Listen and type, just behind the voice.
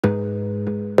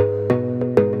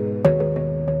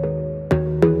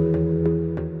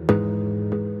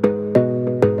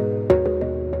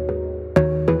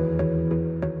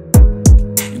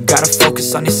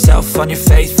on yourself, on your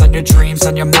faith, on your dreams,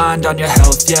 on your mind, on your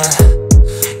health, yeah.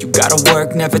 You gotta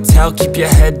work, never tell, keep your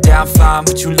head down, find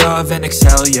what you love and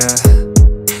excel, yeah.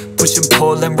 Push and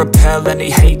pull and repel any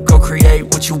hate, go create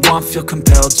what you want, feel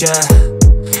compelled, yeah.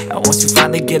 And once you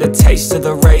finally get a taste of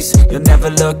the race, you'll never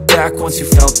look back once you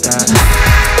felt that.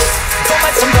 Don't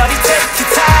let somebody take your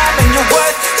time and your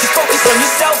worth, just focus on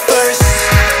yourself first.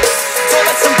 Don't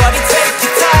let somebody take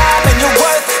your time and your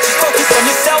worth, just focus on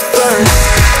yourself first.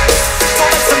 Don't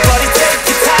let somebody take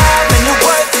your time and your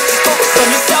worth, just focus on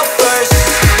yourself first.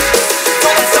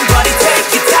 Don't let somebody take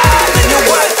your time and your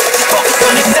worth, just focus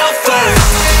on yourself first.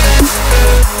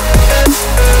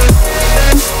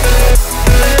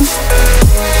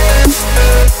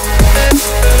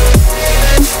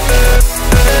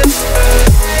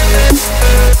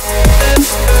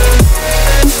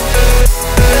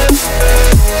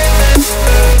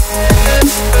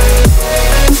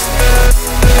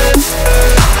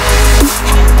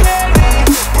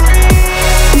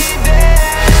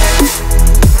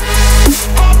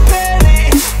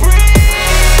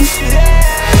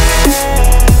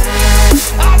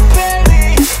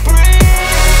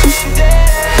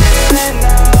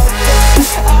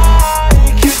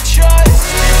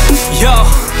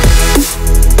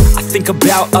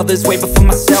 About others way before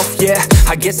myself, yeah.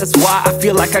 I guess that's why I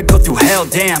feel like I go through hell,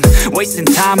 damn. Wasting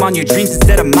time on your dreams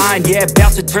instead of mine, yeah.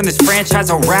 About to turn this franchise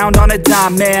around on a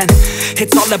dime, man.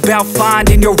 It's all about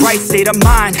finding your right state of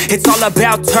mind. It's all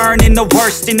about turning the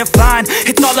worst into fine.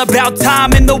 It's all about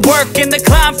time and the work and the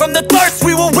climb. From the thirst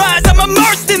we will rise, I'm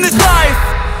immersed in this life.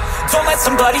 Don't let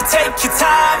somebody take your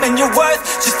time and your worth,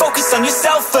 just focus on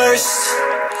yourself first.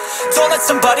 Don't let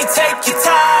somebody take your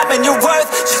time and your worth,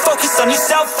 just focus on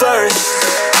yourself first.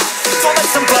 Don't let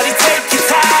somebody take your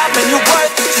time and your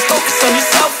worth, just focus on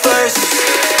yourself first.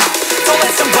 Don't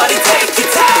let somebody take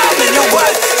your time and your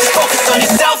worth, just focus on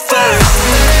yourself first.